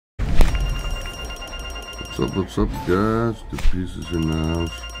What's up guys, the piece is in the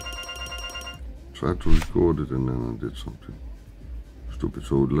house. Tried to record it and then I did something stupid,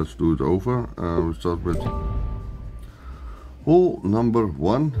 so let's do it over. We start with hole number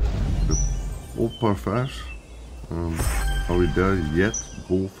 1, the hole par 5. Are we there yet?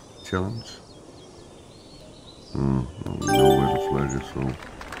 Golf challenge. No, we know where the flag is, so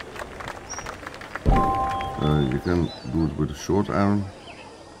you can do it with a short iron.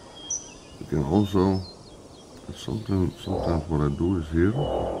 You can also, sometimes what I do is here,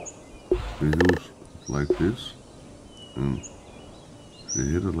 we use like this, and if you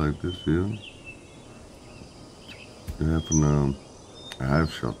hit it like this here, you have a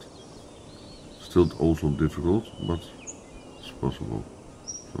half shot. Still also difficult, but it's possible.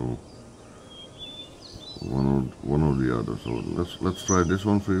 So one or the other. So let's try this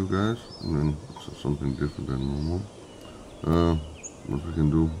one for you guys, and then it's something different than normal. What we can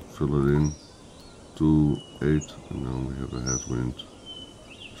do, fill it in 2.8, and then we have a headwind.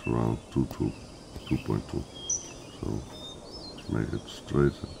 It's around 2.2. So let's make it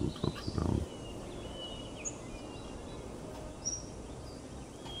straight and do it upside down.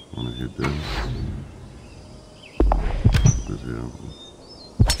 Want to hit there. Put it here.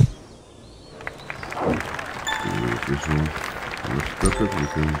 This one. Let's tap it, we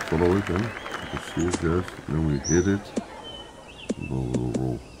can follow it then. You can see it guys. Then we hit it. The ball will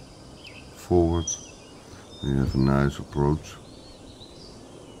roll forward. And you have a nice approach.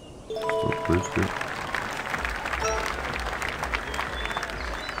 Stop this here.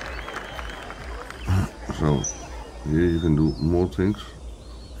 So here you can do more things.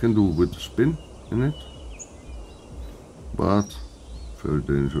 You can do with the spin in it, but very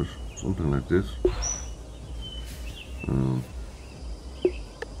dangerous. Something like this.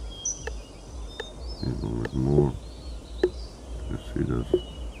 Even with more, you see there's a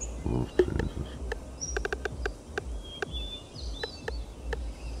lot of chances.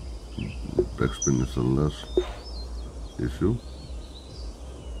 Backspin is a less issue.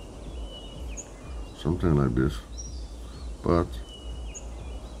 Something like this, but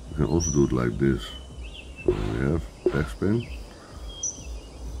you can also do it like this. So we have backspin.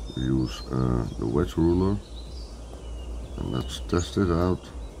 We use the wedge ruler, and let's test it out.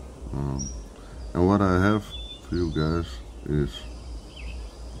 And what I have for you guys is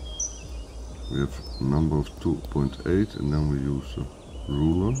we have a number of 2.8, and then we use the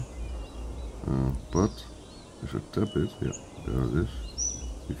ruler. But if I tap it, yeah, there it is.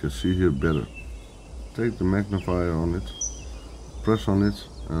 You can see here better. Take the magnifier on it, press on it.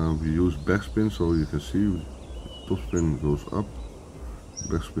 We use backspin, so you can see topspin goes up,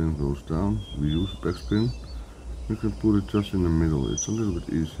 backspin goes down. We use backspin. You can put it just in the middle. It's a little bit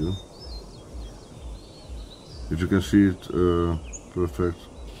easier. If you can see it perfect,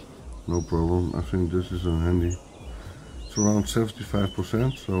 no problem. I think this is a handy. It's around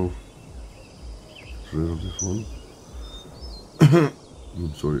 75%, so get rid of this one.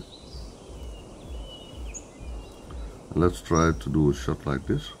 Sorry. Let's try to do a shot like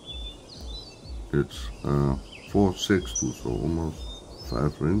this. It's 4.62, so almost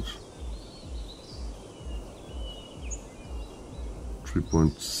 5 rings.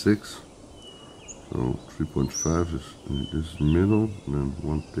 3.6. So 3.5 is in this middle, and then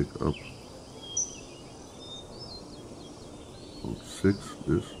one tick up. 6,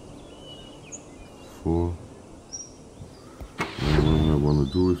 this. 4. And what I want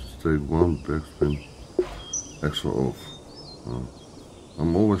to do is take one backspin extra off.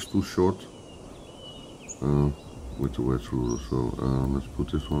 I'm always too short with the wedge ruler, so let's put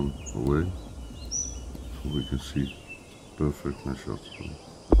this one away so we can see perfect my shot. So,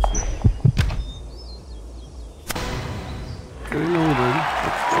 okay, no, baby.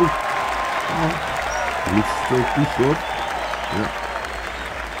 Let's go. Come on. Looks still too short. Yeah.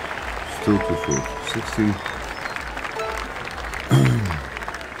 Still too short. 16.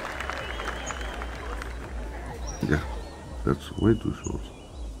 Yeah, that's way too short.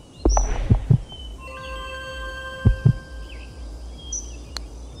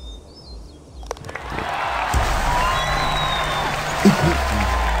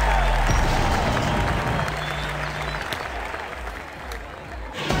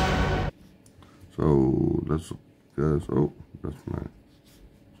 So let's guys. Oh, that's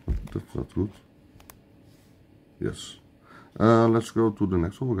not good. Yes. Let's go to the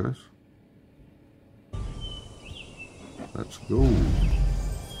next hole, guys. Let's go.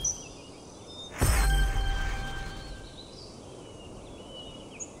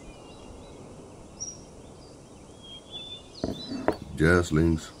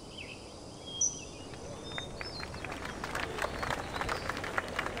 𝐾𝐨𝐧𝐵.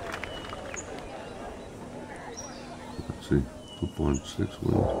 see, 2.6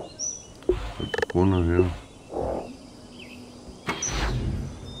 wind at the corner here.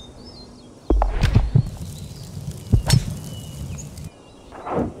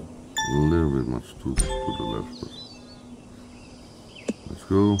 A little bit much to the left, but let's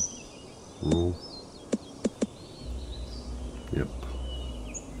go. Roll. Yep.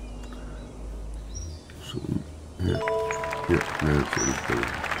 So yeah, that's better.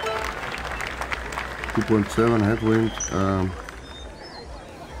 2.7 headwind.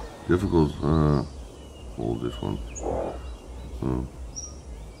 Difficult. Hold this one.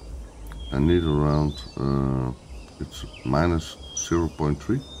 I need around. It's minus 0.3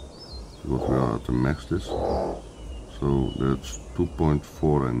 because we are at the max this. So that's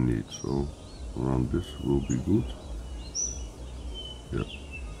 2.4 I need. So around this will be good. Yeah.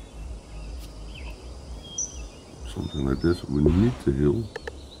 Something like this. We need the hill.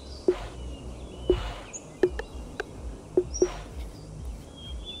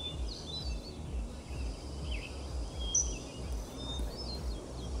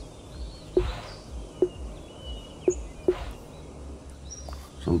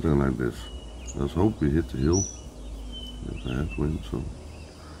 Something like this. Let's hope we hit the hill. There's a headwind, so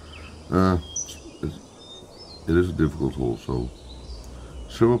it is a difficult hole. So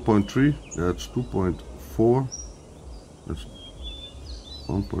 0.3, that's 2.4. That's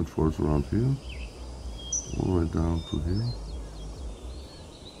 1.4 is around here, all the way down to here.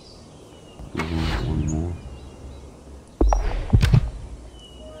 One more.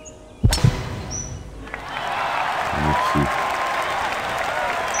 Let's see.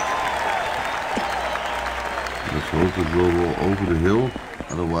 Let's hope it will go over the hill,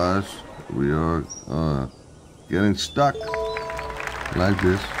 otherwise we are getting stuck like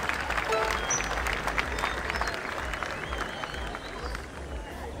this.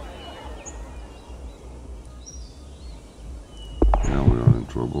 Now we are in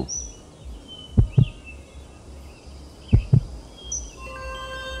trouble.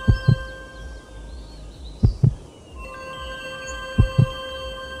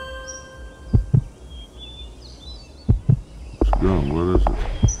 What is it?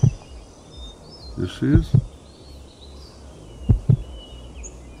 You see it?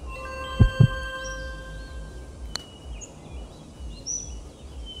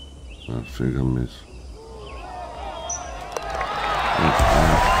 I think I miss. I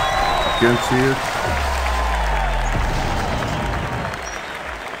can't see it.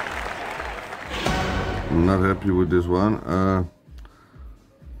 I'm not happy with this one.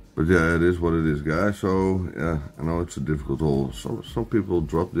 But yeah, it is what it is, guys. So yeah, I know it's a difficult hole. Some people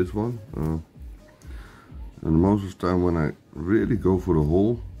drop this one, and most of the time when I really go for the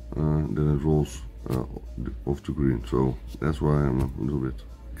hole, then it rolls off the green. So that's why I'm a little bit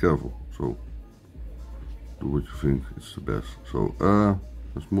careful. So do what you think is the best. So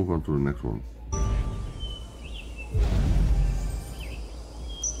let's move on to the next one.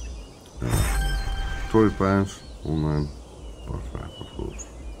 Torrey Pines, online, part 5, of course.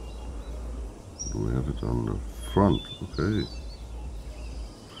 Do we have it on the front? Okay.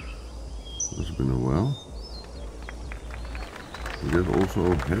 That's been a while. We get also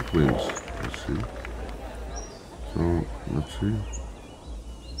headwinds. Let's see. So let's see.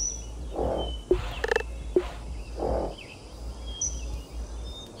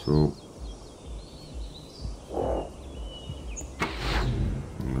 So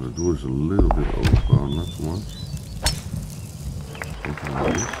I'm gonna do is a little bit overpower, not too much. Something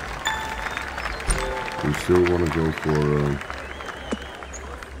like this. We still want to go for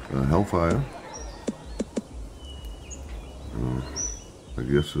Hellfire. Like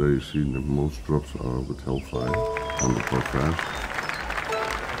yesterday, you see the most drops are with Hellfire on the podcast.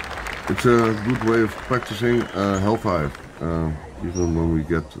 It's a good way of practicing Hellfire. Even when we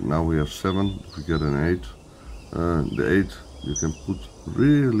get, now we have 7, if we get an 8, the 8 you can put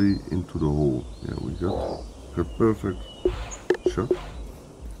really into the hole. Yeah, we got perfect shot.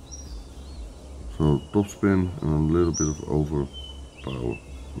 So top spin and a little bit of overpower,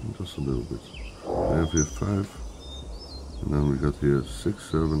 just a little bit. We have here 5, and then we got here 6,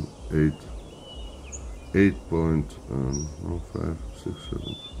 7, 8, 8 point, no 5, 6,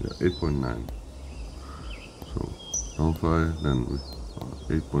 7, yeah 8.9. So Hellfire, then we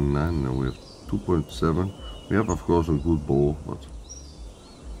 8.9, then we have 2.7. We have of course a good ball, but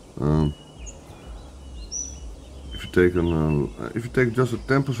if you take just a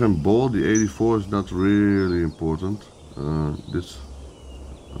 10% ball, the 84 is not really important. This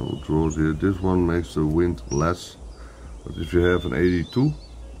I will draw it here. This one makes the wind less, but if you have an 82,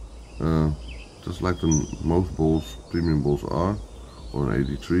 just like the most balls, premium balls are, or an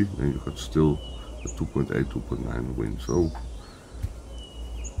 83, then you could still 2.8, 2.9 wind. So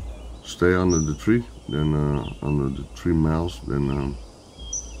stay under the tree, then under the 3 miles, then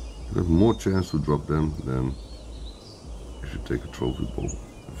you have more chance to drop them than if you take a trophy ball.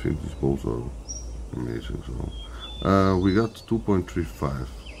 I think these balls are amazing. So we got 2.35.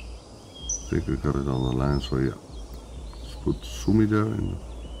 I think we got it on the line. So yeah, let's put Sumi there and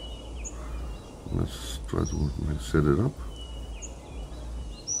let's try to set it up.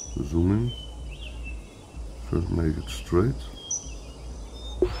 Zoom in. First make it straight.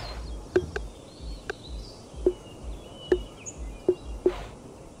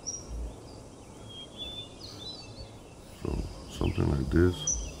 So something like this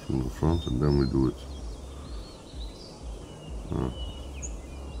from the front, and then we do it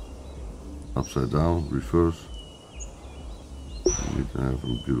upside down, reverse. We can have a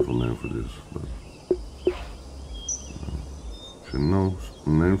beautiful name for this, but if you know a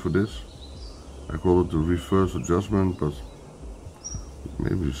name for this, I call it the reverse adjustment, but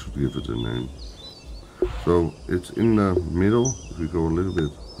maybe you should give it a name. So it's in the middle. If you go a little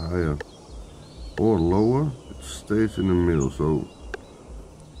bit higher or lower, it stays in the middle. So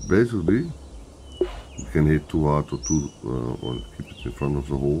basically you can hit too hard or keep it in front of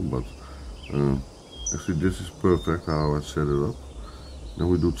the hole, but actually this is perfect how I set it up. Then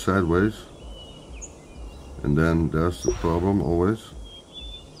we do it sideways, and then there's the problem always,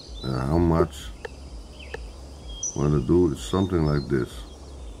 how much. What I do is something like this.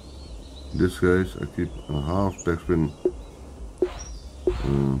 In this case I keep a half backspin.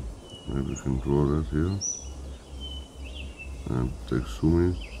 Maybe we can draw that here and take zoom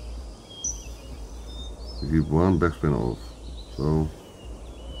in. I keep 1 backspin off, so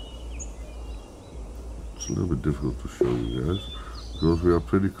it's a little bit difficult to show you guys because we are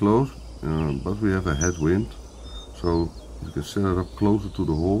pretty close, but we have a headwind, so you can set it up closer to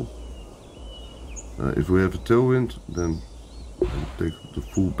the hole. If we have a tailwind, then we take the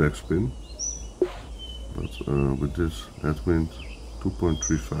full backspin, but with this headwind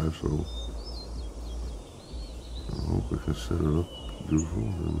 2.35, so I hope we can set it up beautiful.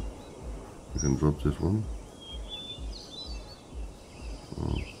 Then we can drop this one.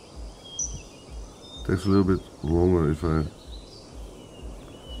 Takes a little bit longer if I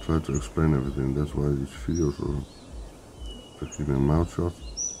try to explain everything. That's why these videos are, if I keep my mouth shut,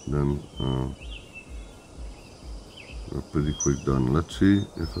 then are pretty quick done. Let's see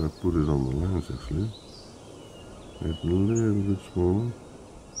if I put it on the lens actually. Make it a little bit smaller.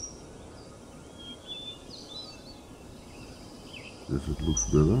 This it looks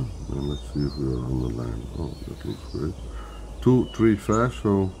better. And let's see if we are on the line. Oh, that looks great. 2, 3, 5.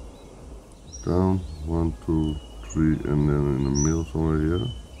 So down 1, 2, 3, and then in the middle somewhere here.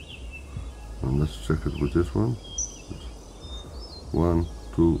 And let's check it with this one. 1,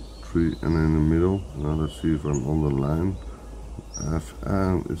 2, 3, and in the middle. Now let's see if I'm on the line.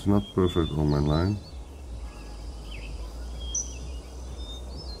 And it's not perfect on my line.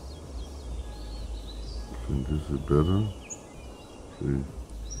 I think this is better. See,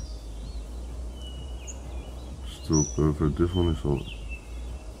 still perfect. This one is on.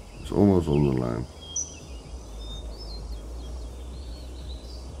 It's almost on the line.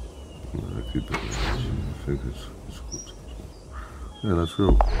 I keep it. I think it's good. Yeah, let's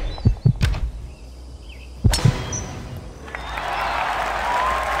go.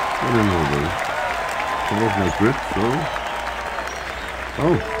 I don't know, buddy. That was my grip, so.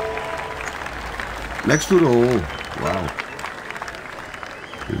 Oh! Next to the hole. Wow.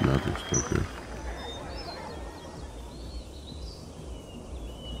 Did not expect it.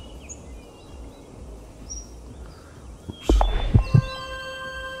 Oops.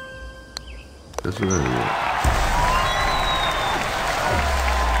 That's what I do.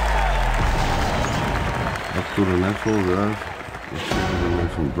 Up to the next hole, guys. Let's see if we can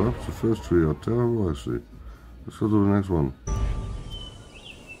make some drops. The first 3 are terrible, actually. Let's go to the next one.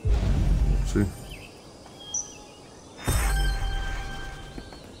 Let's see.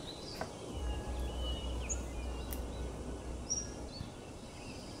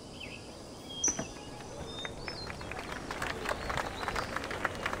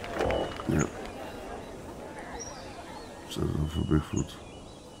 Yep. Set it up for Bigfoot.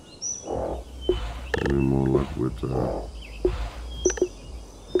 Maybe more luck with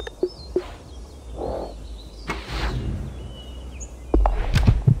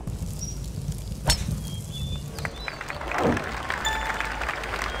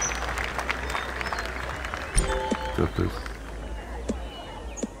got this.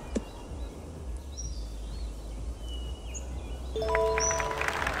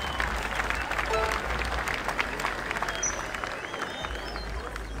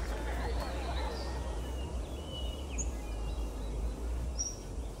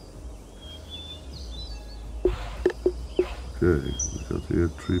 Okay, we got here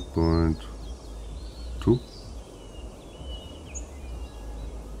 3.2.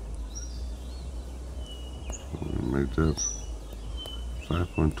 So we make that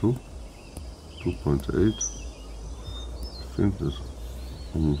 5.2, 2.8. I think that's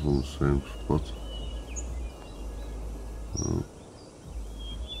almost on the same spot.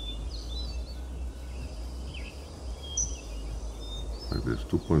 Like this,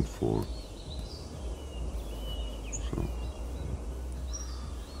 2.4. So,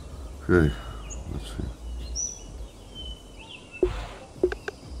 okay, let's see.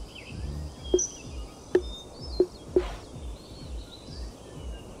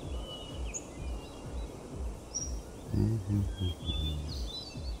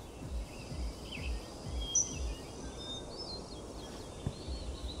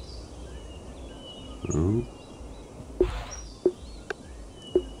 So,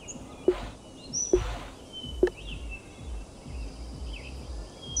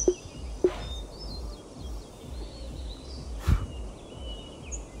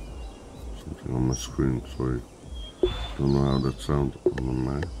 something on my screen, sorry. Don't know how that sounds on the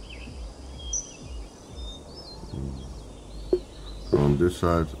mic. So on this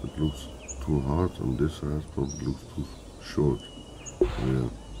side it looks too hard, on this side it probably looks too short. Yeah.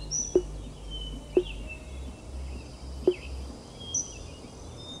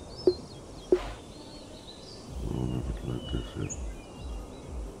 I'll have it like this, yeah.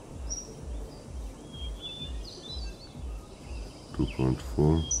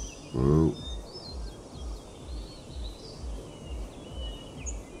 .4. Oh.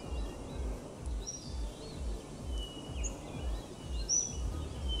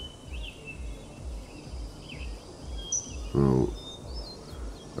 So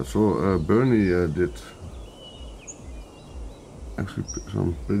I saw Bernie did actually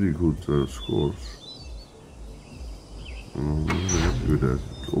some pretty good scores. I'm really happy with that.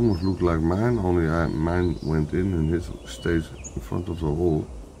 It almost looked like mine, only mine went in and his stayed in front of the hole.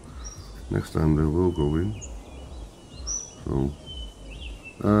 Next time they will go in. So,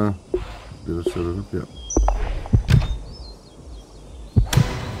 did I set it up? Yeah.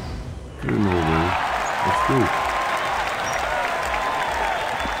 Okay, no way. That's good.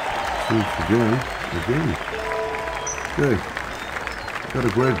 Shoots again. Okay. Got a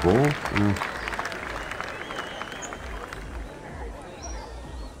great ball.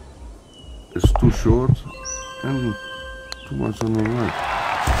 It's too short and too much on the right.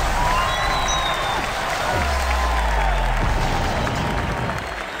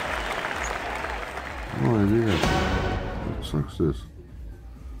 No idea. What sucks this?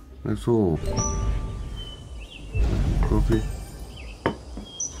 Next hole. Coffee.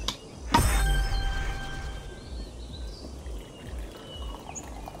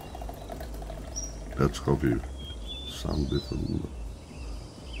 That's coffee. Sound different.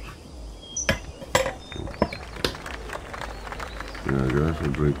 Yeah, guys, I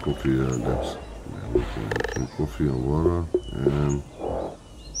drink coffee. That's drink coffee and water and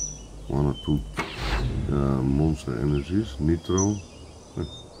 1 or 2 Monster Energies, Nitro.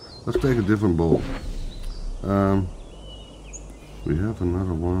 Let's take a different bowl. We have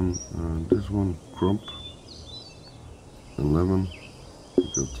another one. This one, Crump, 11. We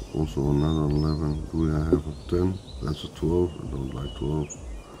got also another 11. Do I have a 10? That's a 12. I don't like 12.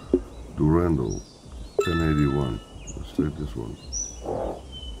 Durando, 1081. Let's take this one.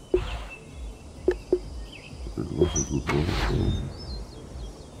 It was a good one. So.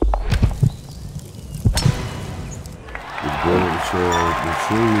 This ball is the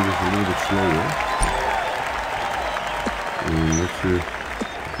swing is a little bit slower. Let's see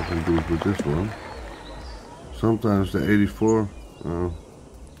if I can do it with this one. Sometimes the 84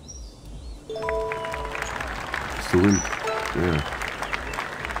 it's the wind. Yeah.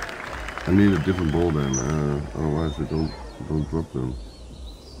 I need a different ball then, otherwise we don't drop them.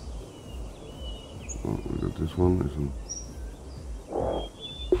 Oh, we got this one, isn't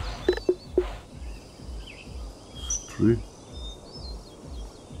 3,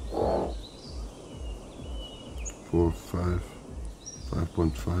 4, 5,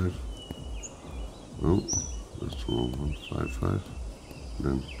 5.5. No, that's the wrong one. 5.5.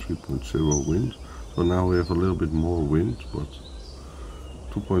 Then 3.0 wind. So now we have a little bit more wind, but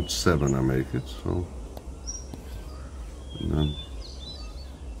 2.7 I make it. So and then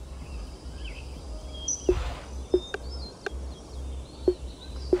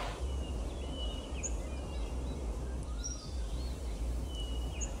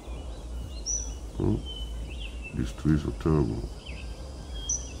these trees are terrible.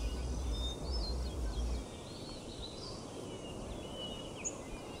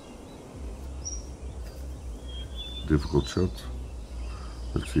 difficult shot.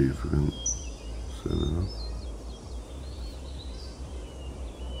 Let's see if we can set it up.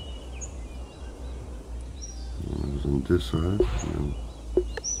 It's on this side. And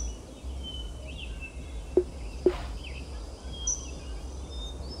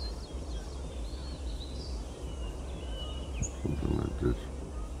something like this.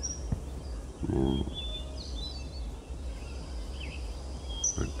 More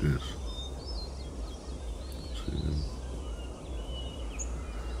like this.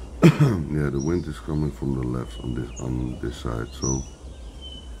 Yeah, the wind is coming from the left on this side, so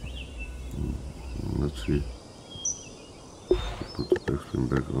let's see. Put the backspin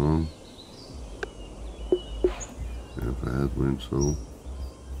back on. We have a headwind, so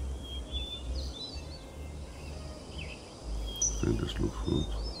I think this looks good.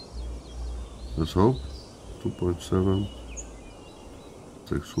 Let's hope. 2.7.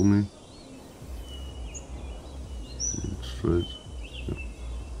 Take Sumi. Straight. Yeah.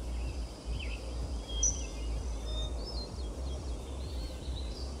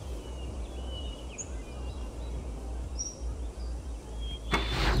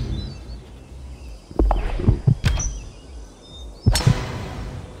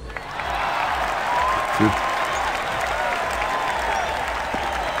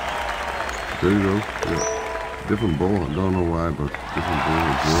 There you go. Yeah. Different ball. I don't know why, but different ball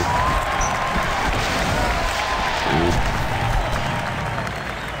as well.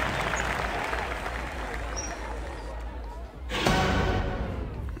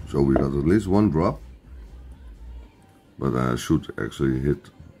 So we got at least one drop, but I should actually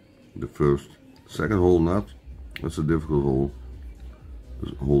hit the second hole not. That's a difficult hole.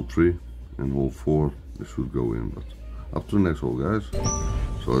 There's hole 3 and hole 4. They should go in, but up to the next hole, guys.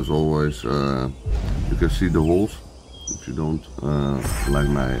 So as always, you can see the holes. If you don't like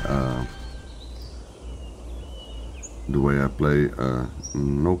the way I play,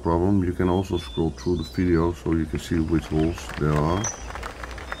 no problem. You can also scroll through the video so you can see which holes there are.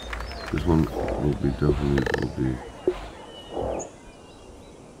 This one will be definitely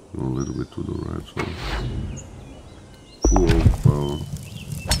a little bit to the right, so full overpower.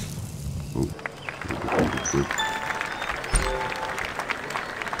 Oh, a little bit quick.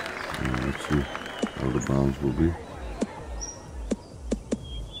 Let's see how the bounce will be.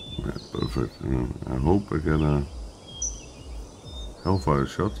 Yeah, perfect. I hope I get a hellfire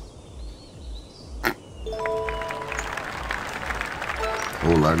shot.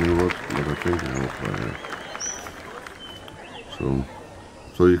 Oh, lightning rod, but I think hellfire.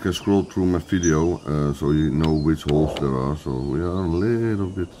 So you can scroll through my video, so you know which holes there are. So we are a little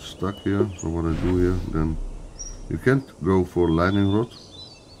bit stuck here. So what I do here, then you can't go for lightning rod.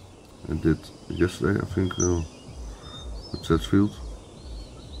 I did yesterday, I think, at Sedgefield,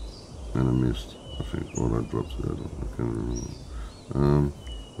 and I missed, I think, or I dropped it, I can't remember.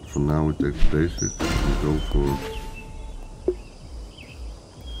 But for now we take the basic and go for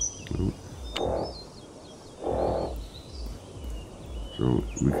so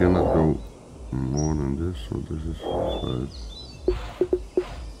we cannot go more than this, so this is 5,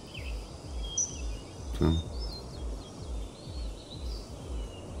 10,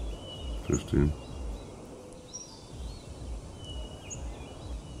 15,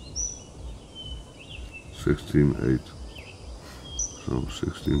 16, 8. So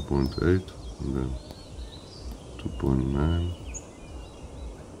 16.8 and then 2.9.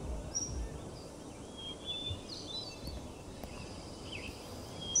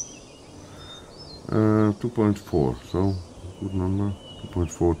 Uh, 2.4, so good number.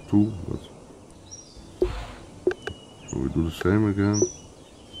 2.42, but so we do the same again.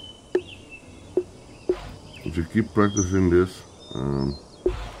 If you keep practicing this,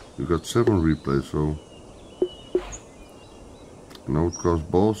 you got 7 replays, so now it costs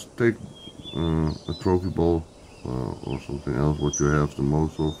balls. Take a trophy ball or something else, what you have the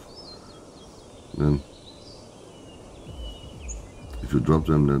most of. Then if you drop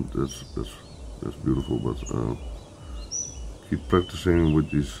them, then that's beautiful, but keep practicing with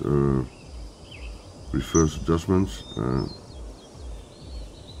these reverse adjustments.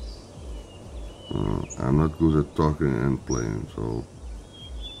 I'm not good at talking and playing, so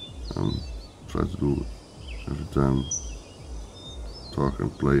try to do every time talk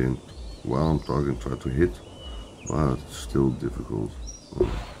and play, and while I'm talking try to hit, but it's still difficult.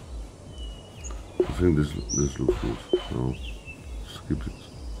 I think this looks good, so just keep it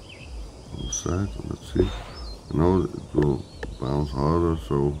on the side. Let's see. I know it will bounce harder,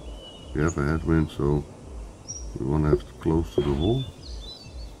 so we have a headwind, so we want to have it close to the hole.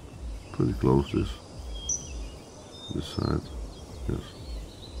 Pretty close this side, yes.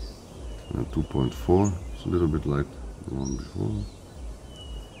 And 2.4, it's a little bit like the one before.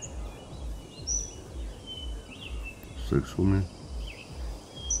 Take swimming.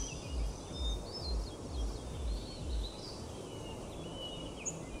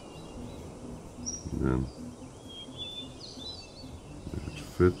 Then if it's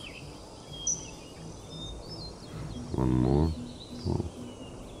fit, one more. Oh,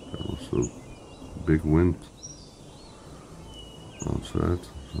 that was a big wind outside,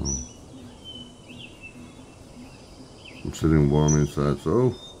 so I'm sitting warm inside.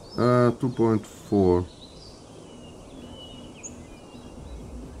 So 2.4,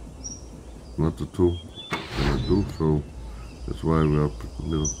 not the 2 that I do, so that's why we are a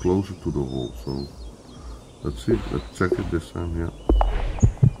little closer to the hole. So let's see, let's check it this time. Yeah.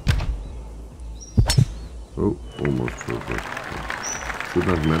 Oh, almost perfect. Should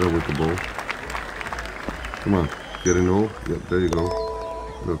not matter with the ball. Come on, get in the hole. Yep, there you go.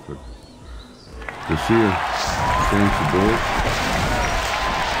 Perfect. You see it, change the ball.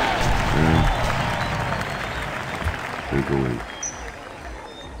 And they go in.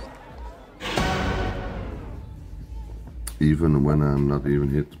 Even when I'm not even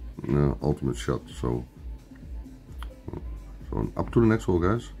hit ultimate shot. So up to the next hole,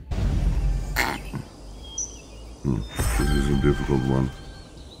 guys. This is a difficult one.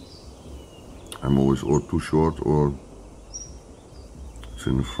 I'm always or too short or it's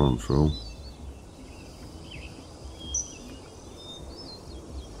in the front, so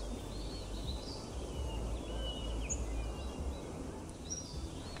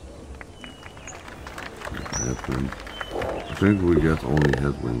headwind. I think we get only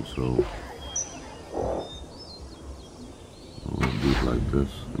headwind, so we'll do it like this,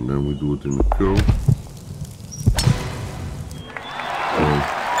 and then we do it in the curl.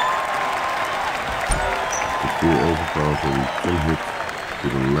 Full overpower, so we can hit to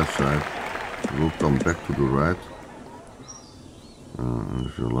the left side. We'll come back to the right. And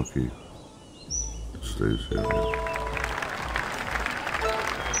if you're lucky, it stays here.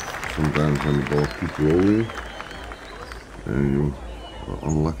 Sometimes when the ball keeps rolling, and you are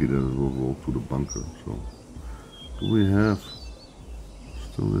unlucky that it will roll to the bunker. So, do we have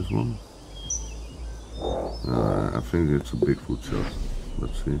still this one? I think it's a Bigfoot shot.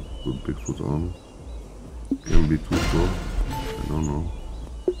 Let's see, put Bigfoot on. Can be too short, I don't know.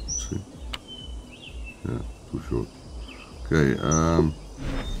 Let's see. Yeah, too short. Okay,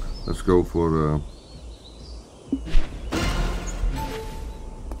 let's go for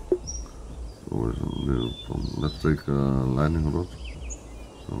always a little problem. Let's take a lightning rod.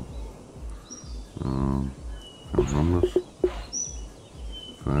 So count numbers.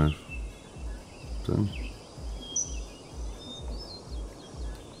 5, 10,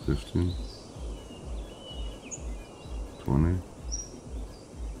 15, 20.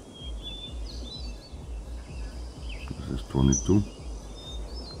 This is 22.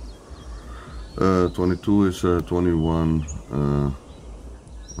 22 is 21.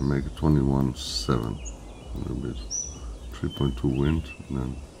 I make it 21.7. A little bit. 3.2 wind. And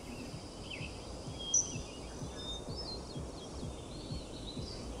then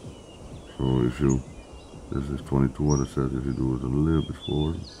so if you, this is 22. What I said. If you do it a little bit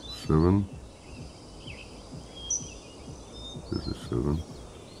forward, 7. This is 7.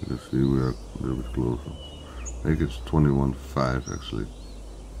 You can see we are a little bit closer. I think it's 21.5 actually.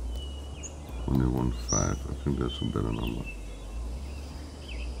 21.5. I think that's a better number.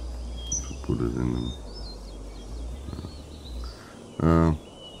 If you put it in.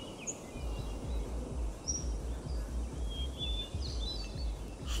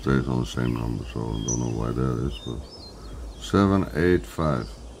 Stays on the same number, so I don't know why that is, but 7.85.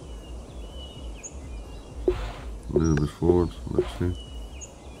 A little bit forward, let's see.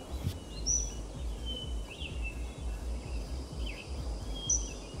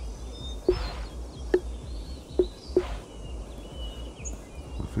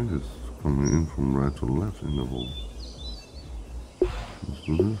 I think it's coming in from right to left in the hole. Let's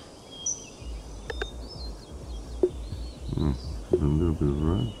do this. Yeah, a little bit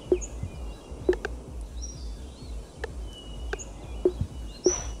right.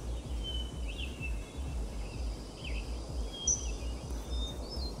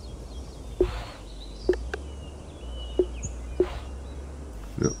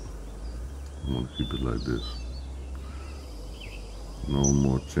 Yep, I'm gonna keep it like this. No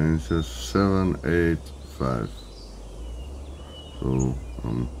more changes. 7.85. So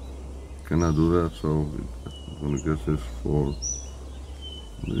can I do that? So I'm gonna guess this for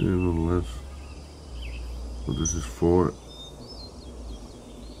a little less. So this is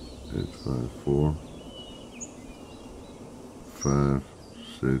 4.854. 5,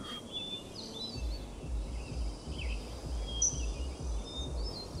 6,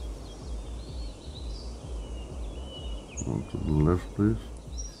 One to the left, please.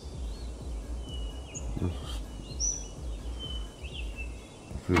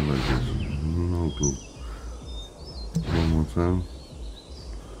 I feel like this. No clue. One more time.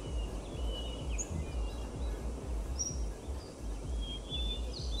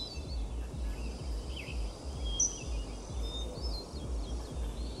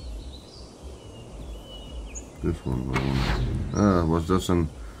 This one, the one. Was just a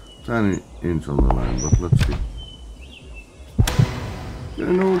tiny inch on the line, but let's see.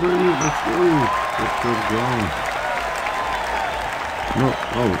 Yeah, no, baby, let's go. Let's get going. No,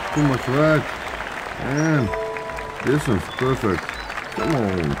 oh, too much right. And distance, perfect. Come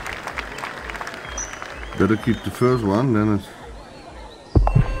on. Better keep the first one, then it's.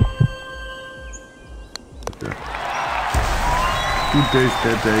 Okay. Good days,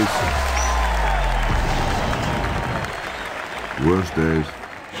 bad days. Worst days.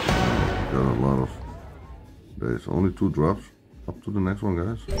 Got a lot of days. Only 2 drops. Up to the next one,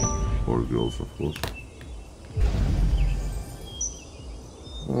 guys. Or girls, of course.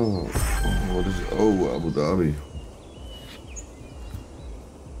 Oh, what is it? Oh, Abu Dhabi.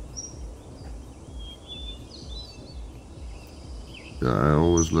 Yeah, I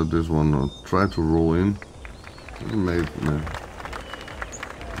always let this one try to roll in. I made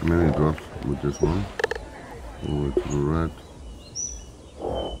many drops with this one. All the way to the right.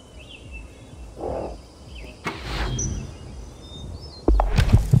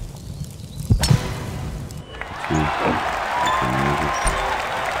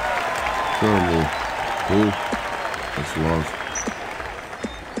 Terrible hole. That's lost.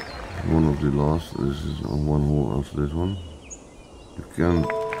 One of the last. This is on one hole after this one. You can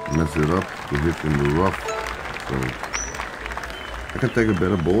mess it up to hit in the rough. So I can take a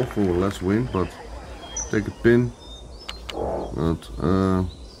better ball for less wind, but take a pin. But oh,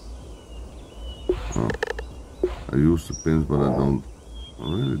 I use the pins, but I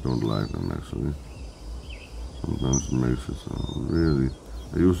really don't like them actually. Sometimes it makes it really.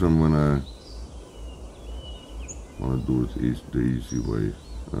 I use them when I want to do it the easy way.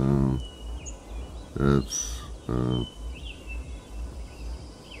 That's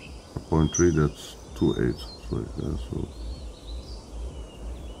 0.3. That's 2/8. So yeah, so.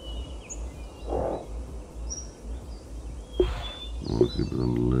 I want to keep it a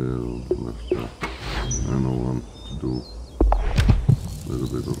little left there. I don't want to do a little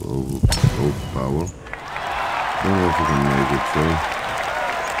bit of overpower. Don't know if I can make it, so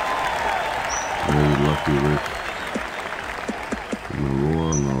very lucky with my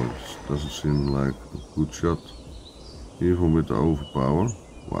roller. No, it doesn't seem like a good shot, even with the overpower.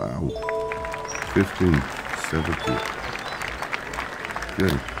 Wow, 1570.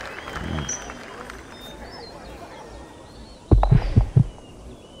 Okay.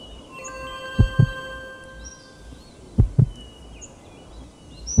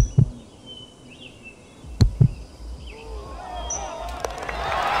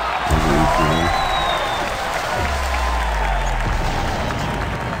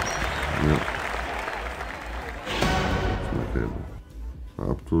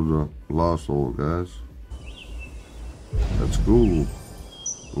 Up to the last hole, guys. Let's go.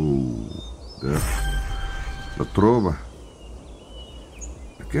 Ooh, that's the 𝐿𝐷𝐼.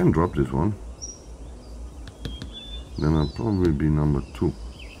 I can drop this one. Then I'll probably be number 2.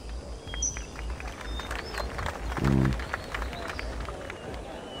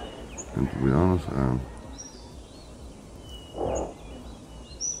 And to be honest,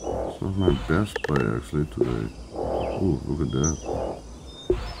 it's not my best play actually today. Ooh, look at that.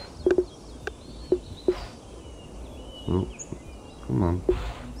 Oh, come on.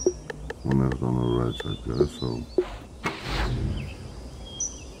 One is on the right side, guys, so.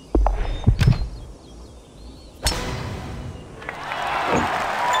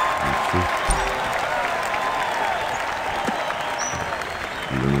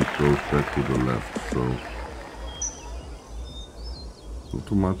 And then it goes back to the left, so. Not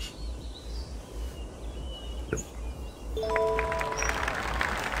too much. Yep.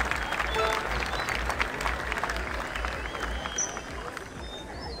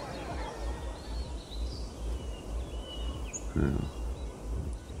 Okay.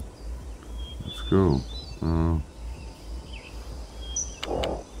 Let's go. Oh,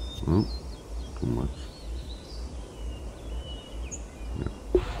 too much. Yeah.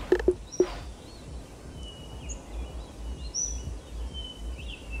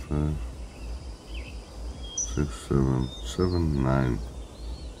 5, 6, 7, 9,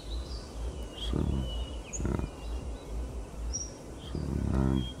 7. Yeah. 7,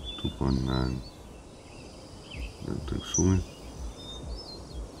 9, 2.9. Then take swimming.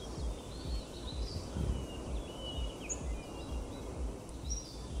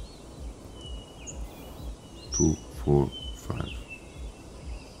 2, 4, 5.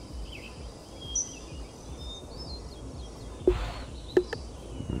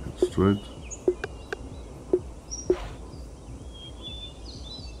 Make it straight.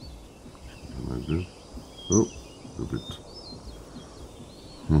 Like this. Oh, a bit.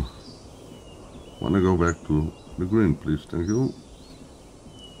 Wanna go back to the green, please? Thank you.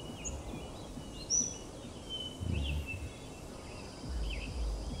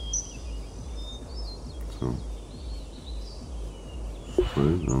 So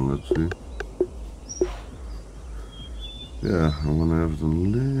straight, and let's see. Yeah, I wanna have it a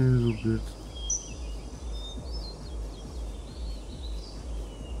little bit.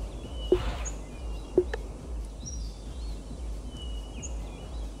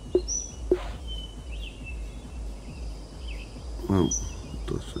 Oh,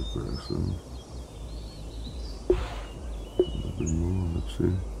 that's it by accident. A little bit more, let's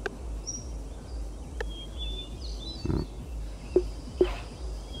see. Yeah.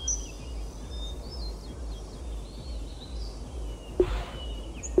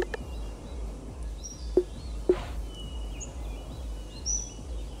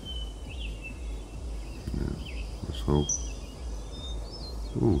 Yeah, let's hope.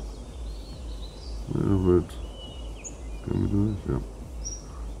 Oh, a little bit. Can we do this? Yeah.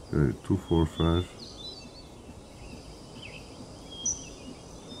 Okay, 2, 4, 5.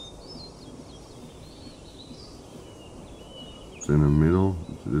 It's in the middle.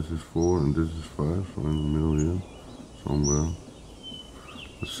 This is 4 and this is 5. So in the middle here, somewhere.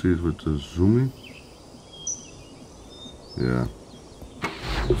 Let's see it with the zooming. Yeah.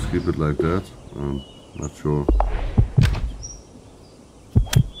 Let's keep it like that. I'm not sure.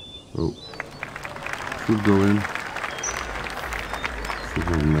 Oh, should go in.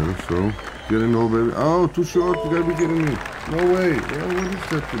 Doesn't matter, so get in, oh baby. Oh, too short, you gotta be kidding me. No way. Well, what is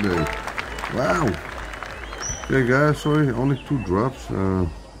that today? Wow. Okay guys, sorry, only 2 drops. I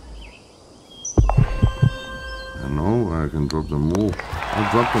know, I can drop them all.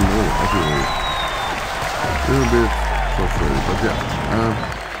 I'll drop them all everywhere. A little bit frustrated, but yeah.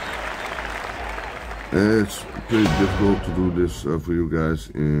 It's pretty difficult to do this for you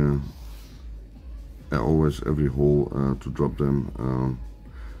guys. Always every hole to drop them,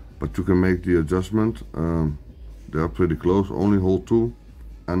 but you can make the adjustment. They are pretty close. Only hole 2.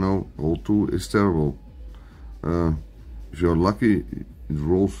 I know hole 2 is terrible. If you're lucky, it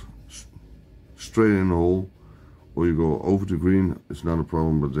rolls straight in the hole, or you go over the green. It's not a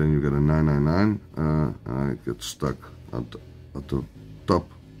problem, but then you get a 999, and I get stuck at the top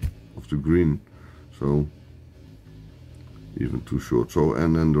of the green. So even too short. So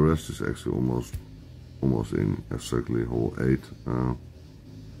and then the rest is actually almost in, exactly hole 8.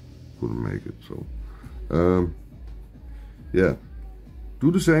 Couldn't make it, so yeah,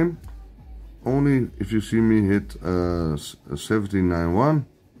 do the same, only if you see me hit 1791,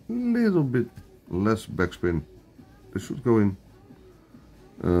 little bit less backspin. They should go in.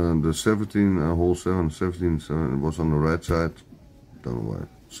 The 17 hole 7, 17 was on the right side. Don't know why,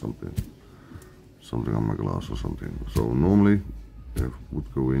 something on my glass or something. So normally it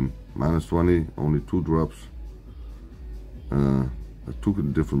would go in. -20, only 2 drops. I took a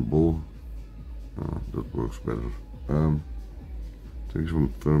different ball. That works better. Thank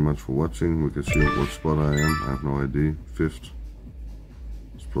you very much for watching. We can see what spot I am. I have no idea. 5th.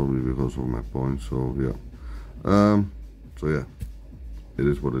 It's probably because of my points. So yeah. So yeah, it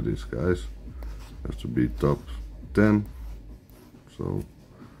is what it is, guys. Have to be top 10. So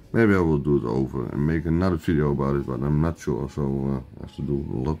maybe I will do it over and make another video about it, but I'm not sure. So I have to do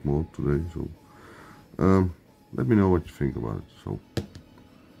a lot more today. So let me know what you think about it. So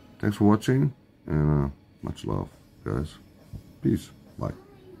thanks for watching, and much love, guys. Peace. Bye.